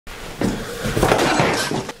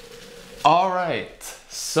Alright,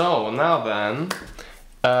 so now then,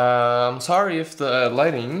 I'm sorry if the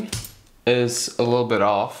lighting is a little bit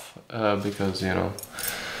off, because, you know,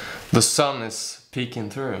 the sun is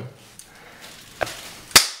peeking through.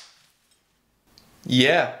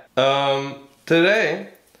 Yeah, today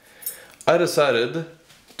I decided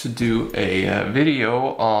to do a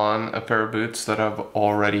video on a pair of boots that I've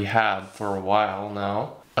already had for a while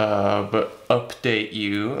now. But update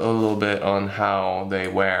you a little bit on how they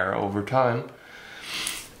wear over time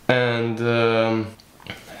and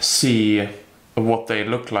see what they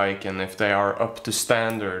look like and if they are up to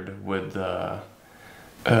standard with a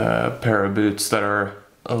pair of boots that are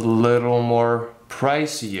a little more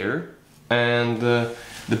pricier. And the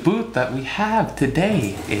boot that we have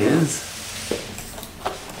today is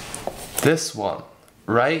this one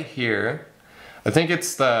right here. I think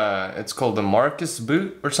it's called the Marcus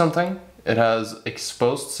boot or something. It has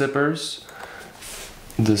exposed zippers,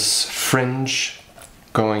 this fringe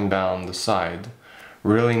going down the side.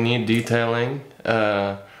 Really neat detailing,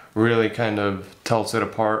 really kind of tells it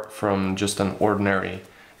apart from just an ordinary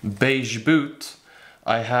beige boot.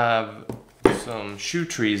 I have some shoe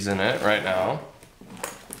trees in it right now.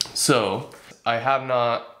 So I have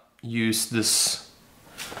not used this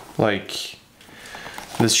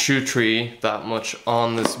this shoe tree that much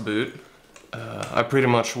on this boot. I pretty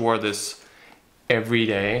much wore this every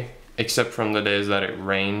day except from the days that it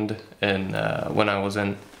rained and when I was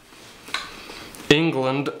in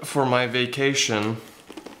England for my vacation.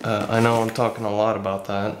 I know I'm talking a lot about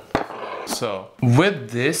that. So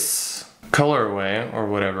with this colorway or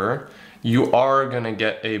whatever, you are gonna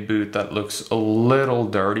get a boot that looks a little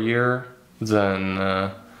dirtier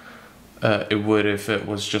than it would if it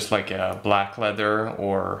was just like a black leather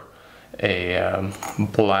or a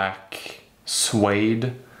black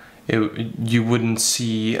suede. You wouldn't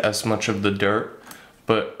see as much of the dirt,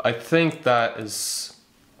 but I think that is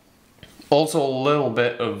also a little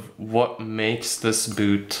bit of what makes this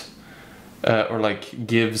boot or like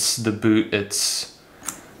gives the boot its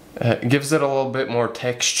gives it a little bit more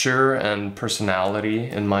texture and personality,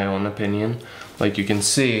 in my own opinion. Like you can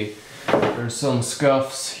see there's some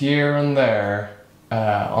scuffs here and there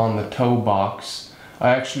on the toe box.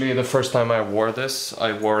 The first time I wore this,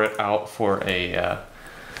 I wore it out for a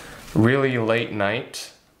really late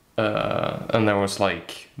night, and there was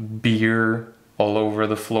like beer all over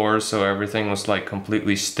the floor, so everything was like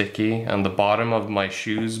completely sticky, and the bottom of my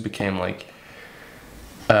shoes became like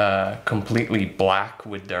completely black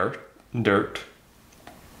with dirt.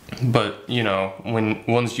 But you know,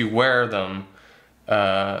 once you wear them,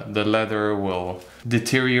 the leather will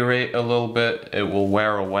deteriorate a little bit, it will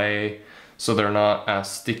wear away, so they're not as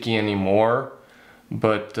sticky anymore.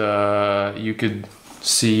 But you could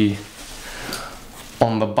see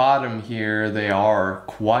on the bottom here, they are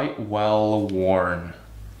quite well worn.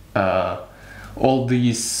 All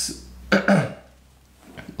these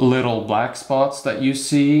little black spots that you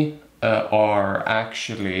see are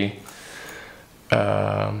actually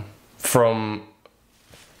from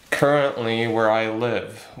currently where I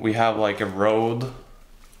live. We have like a road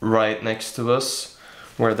right next to us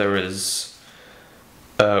where there is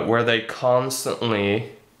where they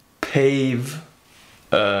constantly pave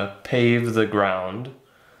the ground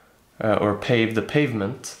or pave the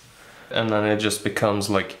pavement, and then it just becomes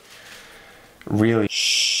like really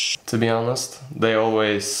to be honest. They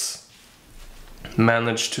always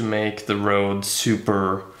manage to make the road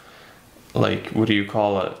super, like, what do you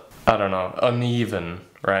call it? I don't know, uneven,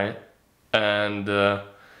 right? And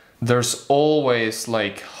there's always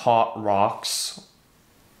like hot rocks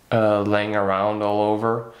laying around all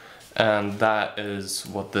over, and that is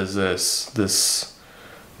what this is.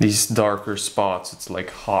 These darker spots, it's like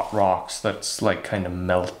hot rocks that's like kind of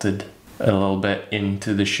melted a little bit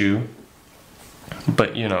into the shoe.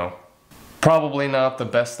 But you know, probably not the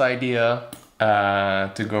best idea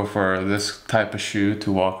to go for this type of shoe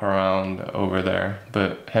to walk around over there.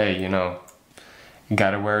 But hey, you know, you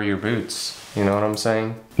gotta wear your boots, you know what I'm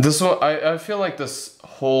saying? This one, I feel like this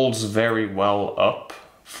holds very well up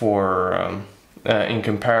for in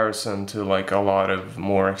comparison to like a lot of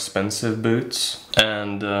more expensive boots.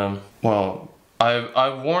 And well,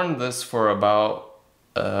 I've worn this for about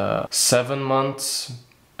 7 months,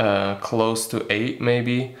 close to 8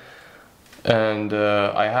 maybe, and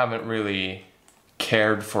I haven't really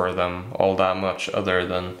cared for them all that much other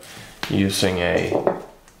than using a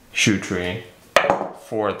shoe tree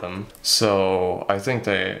for them. So I think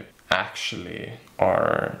they actually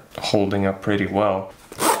are holding up pretty well.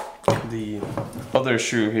 The other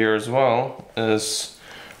shoe here as well is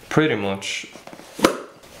pretty much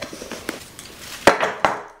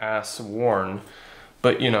as worn,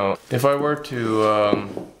 But you know, if I were to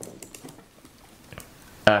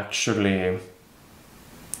actually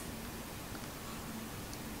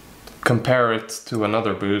compare it to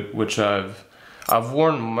another boot, which I've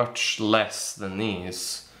worn much less than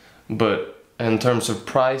these, but in terms of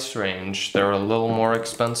price range, they're a little more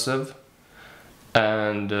expensive,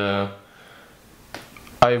 and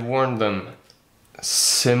I've worn them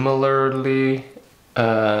similarly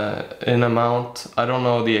in amount. I don't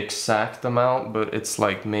know the exact amount, but it's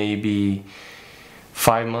like maybe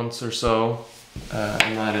 5 months or so,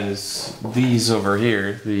 and that is these over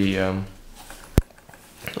here, the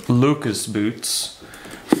Lucas boots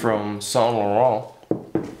from Saint Laurent,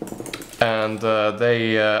 and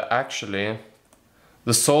they actually,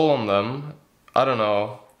 the sole on them, I don't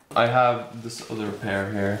know, I have this other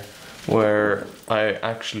pair here where I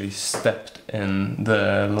actually stepped in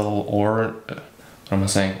the little what am I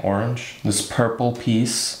saying, orange? This purple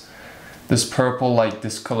piece, this purple like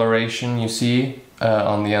discoloration you see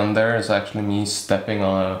on the end there is actually me stepping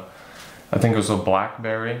on a, I think it was a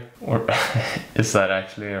blackberry, or is that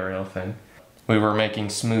actually a real thing? We were making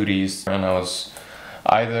smoothies and I was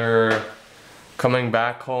either coming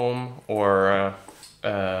back home or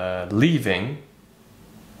leaving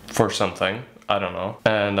for something, I don't know.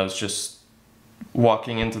 And I was just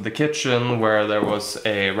walking into the kitchen where there was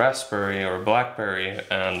a raspberry or blackberry,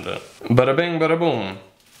 and bada bing bada boom,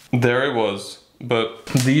 there it was. But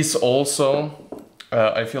these also,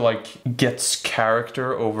 I feel like gets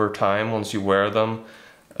character over time once you wear them.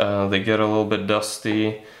 They get a little bit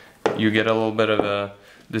dusty, you get a little bit of a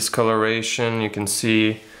discoloration, you can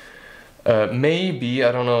see, maybe,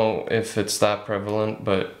 I don't know if it's that prevalent,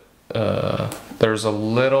 but there's a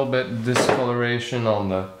little bit discoloration on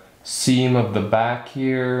the seam of the back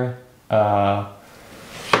here,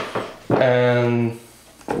 and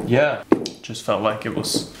yeah, just felt like it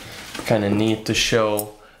was kind of neat to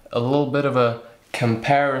show a little bit of a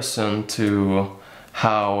comparison to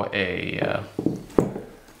how a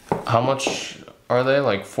how much are they,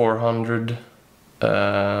 like 400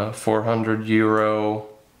 euro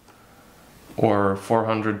or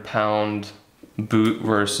 400 pound boot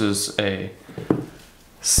versus a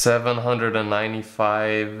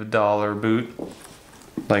 $795 boot,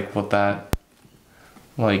 like what that,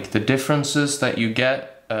 like the differences that you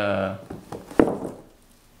get, I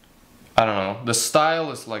don't know, the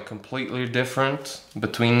style is like completely different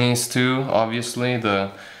between these two. Obviously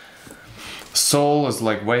the sole is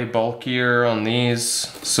like way bulkier on these,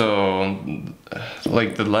 so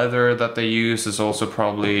like the leather that they use is also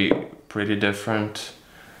probably pretty different.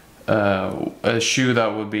 A shoe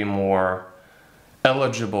that would be more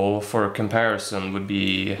eligible for comparison would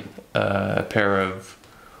be a pair of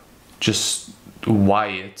just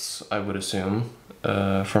whites, I would assume,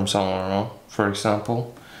 from Saint Laurent, for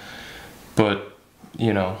example. But,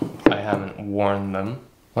 you know, I haven't worn them.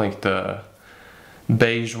 Like the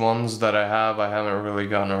beige ones that I haven't really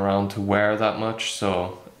gotten around to wear that much,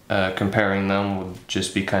 so comparing them would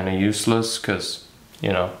just be kind of useless, because,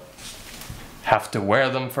 you know, have to wear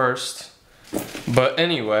them first. But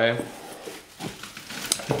anyway,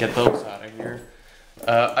 get those out of here.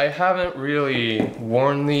 I haven't really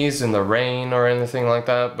worn these in the rain or anything like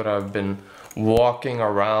that, but I've been walking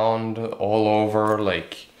around all over,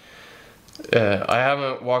 like, I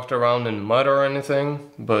haven't walked around in mud or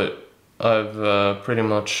anything, but I've pretty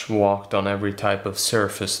much walked on every type of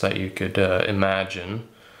surface that you could imagine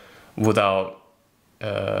without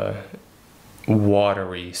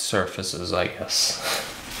watery surfaces, I guess.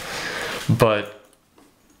 But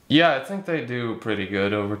yeah, I think they do pretty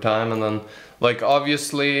good over time. And then, like,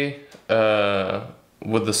 obviously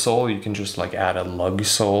with the sole you can just like add a lug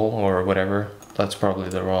sole or whatever. That's probably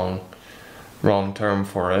the wrong term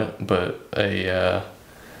for it, but the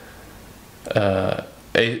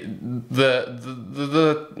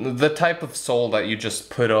type of sole that you just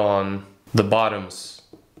put on the bottoms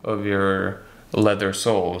of your leather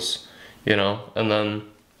soles, you know, and then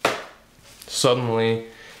suddenly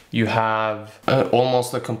you have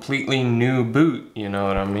almost a completely new boot, you know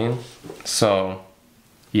what I mean? So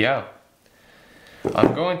yeah,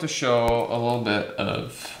 I'm going to show a little bit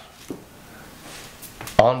of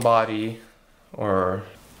on body, or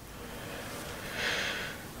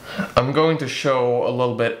I'm going to show a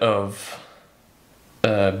little bit of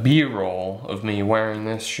B-roll of me wearing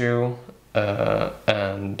this shoe,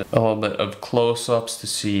 and a little bit of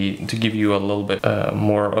close-ups to give you a little bit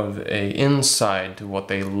more of a insight to what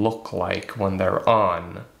they look like when they're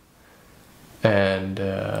on. And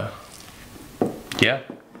yeah,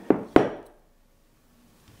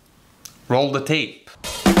 roll the tape.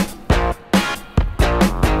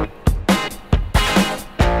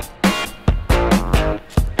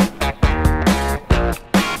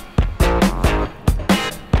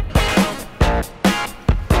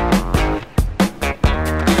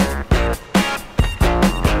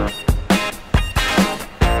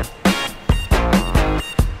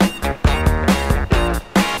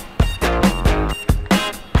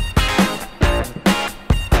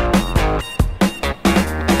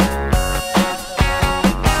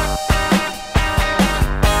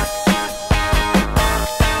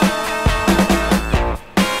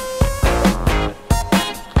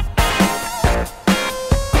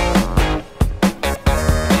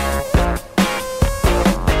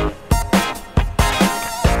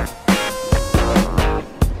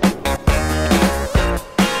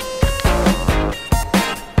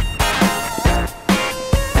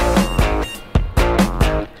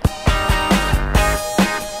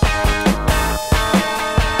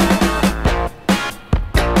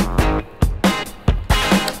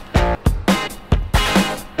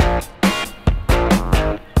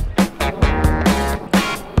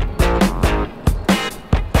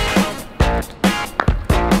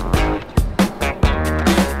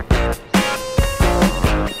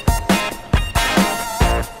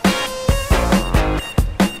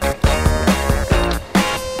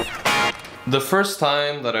 The first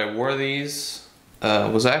time that I wore these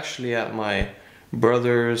was actually at my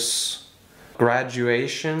brother's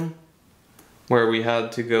graduation, where we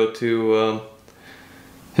had to go to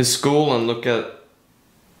his school and look at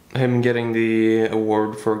him getting the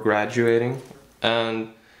award for graduating. And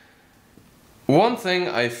one thing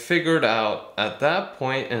I figured out at that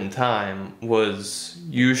point in time was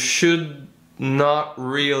you should not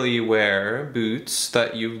really wear boots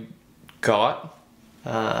that you got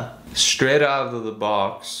straight out of the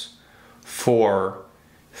box for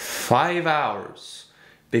 5 hours,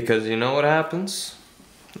 because you know what happens?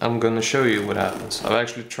 I'm gonna show you what happens. I've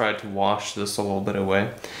actually tried to wash this a little bit away.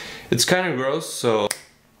 It's kind of gross, so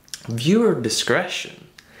viewer discretion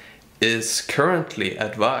is currently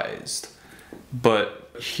advised. But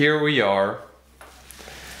here we are.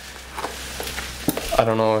 I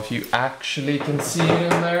don't know if you actually can see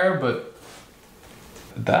it in there, but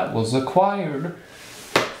that was acquired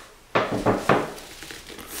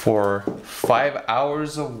for 5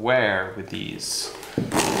 hours of wear with these.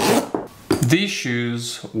 These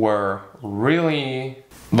shoes were really,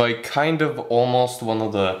 like, kind of almost one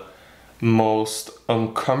of the most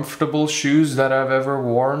uncomfortable shoes that I've ever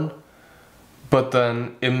worn. But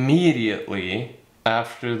then immediately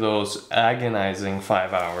after those agonizing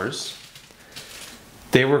 5 hours,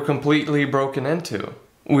 they were completely broken into,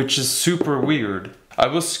 which is super weird. I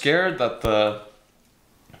was scared that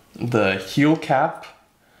the heel cap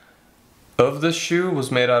of this shoe was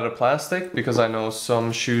made out of plastic, because I know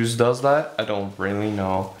some shoes does that. I don't really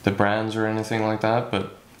know the brands or anything like that,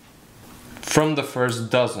 but from the first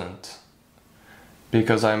doesn't,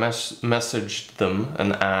 because I messaged them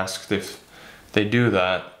and asked if they do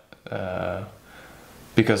that,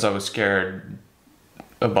 because I was scared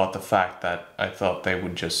about the fact that I thought they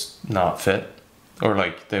would just not fit, or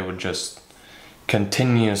like they would just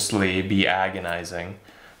continuously be agonizing.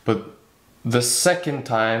 But the second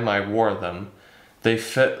time I wore them, they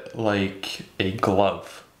fit like a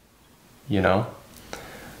glove, you know?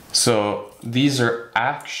 So these are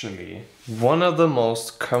actually one of the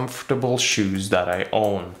most comfortable shoes that I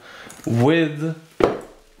own, with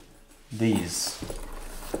these.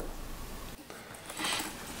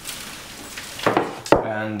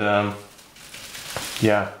 And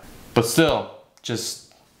yeah, but still,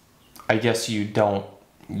 just, I guess you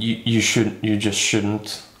just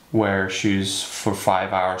shouldn't wear shoes for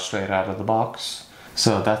 5 hours straight out of the box.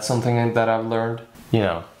 So that's something that I've learned. You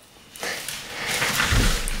know,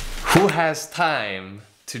 who has time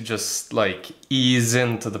to just like ease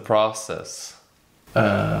into the process?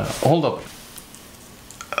 Hold up.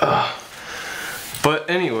 But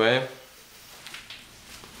anyway,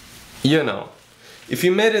 you know, if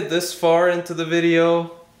you made it this far into the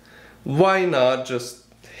video, why not just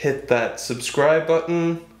hit that subscribe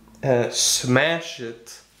button, smash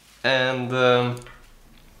it, and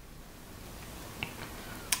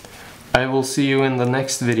I will see you in the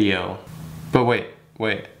next video. But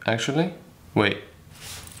wait, actually, wait.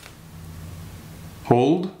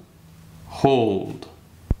 Hold.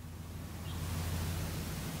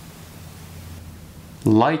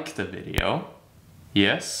 Like the video,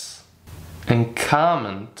 yes, and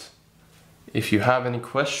comment if you have any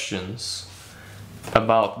questions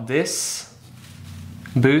about this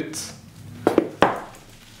boot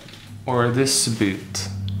or this boot,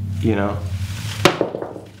 you know.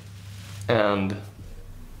 And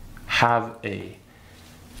have a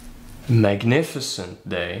magnificent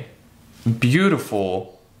day,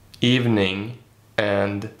 beautiful evening,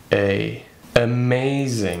 and a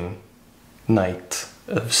amazing night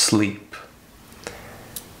of sleep.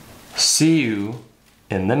 See you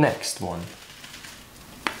in the next one.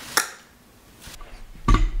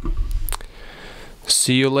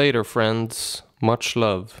 See you later, friends. Much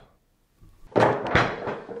love.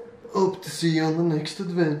 Hope to see you on the next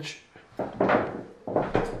adventure.